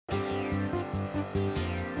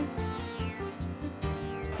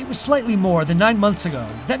was slightly more than 9 months ago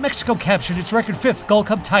that Mexico captured its record 5th Gold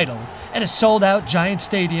Cup title at a sold-out Giant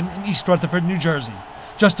Stadium in East Rutherford, New Jersey,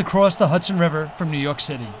 just across the Hudson River from New York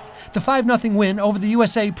City. The 5-0 win over the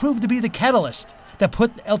USA proved to be the catalyst that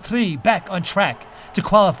put El Tri back on track to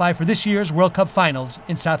qualify for this year's World Cup Finals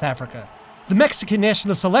in South Africa. The Mexican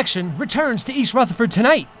national selection returns to East Rutherford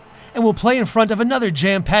tonight and will play in front of another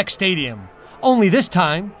jam-packed stadium. Only this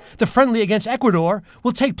time, the friendly against Ecuador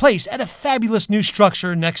will take place at a fabulous new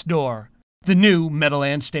structure next door, the new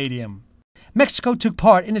Meadowlands Stadium. Mexico took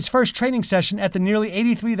part in its first training session at the nearly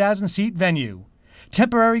 83,000-seat venue.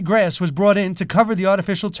 Temporary grass was brought in to cover the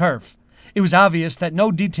artificial turf. It was obvious that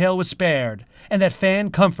no detail was spared and that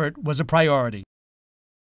fan comfort was a priority.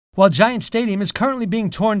 While Giant Stadium is currently being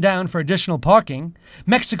torn down for additional parking,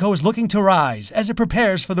 Mexico is looking to rise as it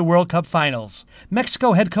prepares for the World Cup Finals.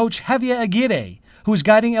 Mexico head coach Javier Aguirre, who is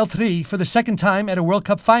guiding El Tri for the second time at a World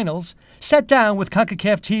Cup Finals, sat down with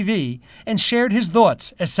CONCACAF TV and shared his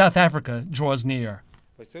thoughts as South Africa draws near.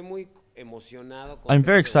 I'm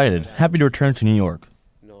very excited, happy to return to New York.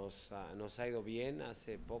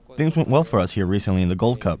 Things went well for us here recently in the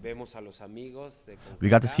Gold Cup. We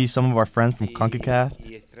got to see some of our friends from CONCACAF,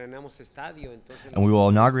 and we will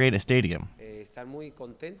inaugurate a stadium.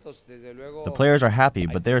 The players are happy,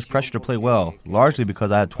 but there is pressure to play well, largely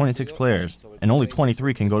because I have 26 players, and only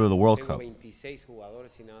 23 can go to the World Cup.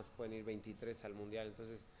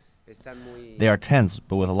 They are tense,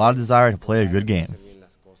 but with a lot of desire to play a good game.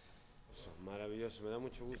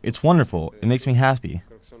 It's wonderful. It makes me happy.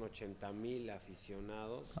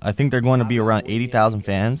 I think there are going to be around 80,000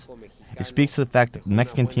 fans. It speaks to the fact that the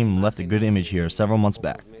Mexican team left a good image here several months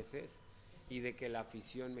back,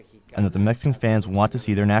 and that the Mexican fans want to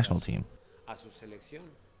see their national team.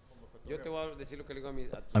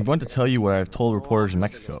 I'm going to tell you what I have told reporters in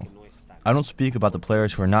Mexico. I don't speak about the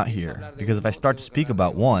players who are not here, because if I start to speak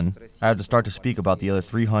about one, I have to start to speak about the other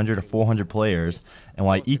 300 or 400 players and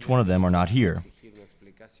why each one of them are not here.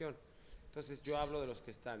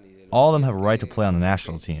 All of them have a right to play on the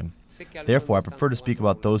national team. Therefore, I prefer to speak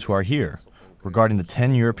about those who are here, regarding the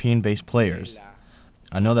 10 European-based players.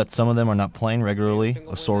 I know that some of them are not playing regularly,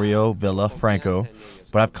 Osorio, Villa, Franco,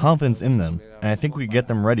 but I have confidence in them, and I think we can get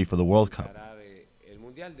them ready for the World Cup.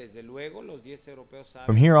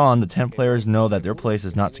 From here on, the 10 players know that their place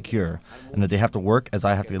is not secure, and that they have to work as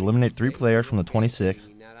I have to eliminate 3 players from the 26.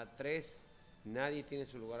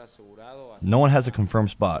 No one has a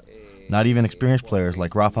confirmed spot, not even experienced players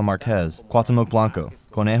like Rafa Marquez, Cuauhtemoc Blanco,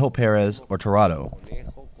 Conejo Perez, or Torrado.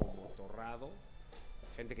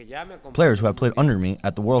 Players who have played under me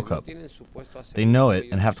at the World Cup. They know it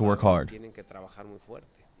and have to work hard.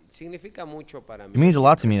 It means a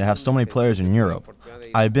lot to me to have so many players in Europe.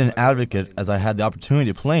 I have been an advocate as I had the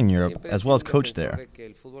opportunity to play in Europe as well as coach there.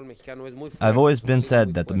 I've always been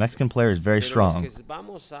said that the Mexican player is very strong.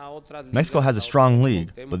 Mexico has a strong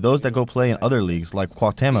league, but those that go play in other leagues like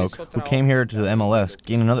Cuauhtemoc, who came here to the MLS,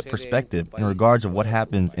 gain another perspective in regards of what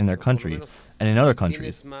happens in their country and in other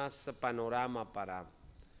countries.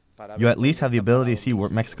 You at least have the ability to see where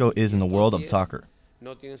Mexico is in the world of soccer.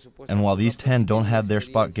 And while these 10 don't have their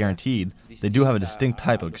spot guaranteed, they do have a distinct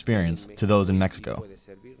type of experience to those in Mexico.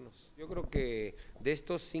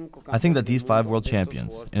 I think that these 5 world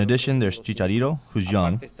champions, in addition there's Chicharito, who's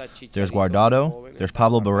young, there's Guardado, there's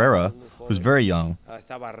Pablo Barrera, who's very young,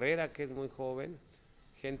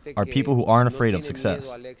 are people who aren't afraid of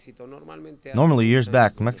success. Normally, years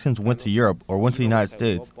back, Mexicans went to Europe or went to the United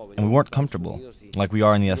States, and we weren't comfortable, like we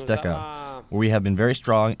are in the Azteca, where we have been very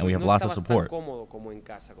strong and we have lots of support.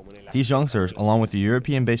 These youngsters, along with the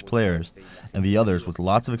European-based players and the others with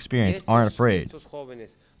lots of experience, aren't afraid.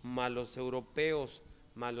 We're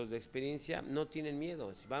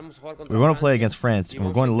going to play against France, and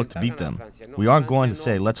we're going to look to beat them. We aren't going to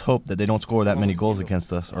say, let's hope that they don't score that many goals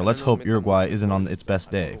against us, or let's hope Uruguay isn't on its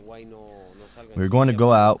best day. We're going to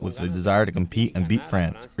go out with the desire to compete and beat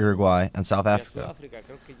France, Uruguay, and South Africa.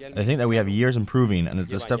 I think that we have years improving, and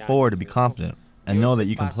it's a step forward to be confident and know that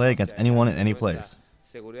you can play against anyone in any place.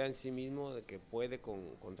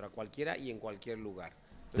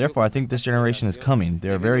 Therefore, I think this generation is coming. They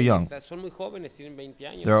are very young.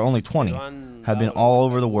 There are only 20, have been all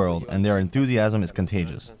over the world, and their enthusiasm is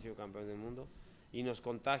contagious.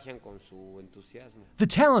 The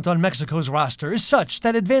talent on Mexico's roster is such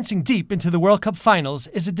that advancing deep into the World Cup Finals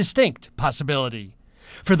is a distinct possibility.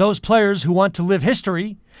 For those players who want to live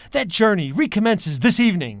history, that journey recommences this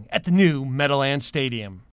evening at the new Meadowlands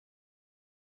Stadium.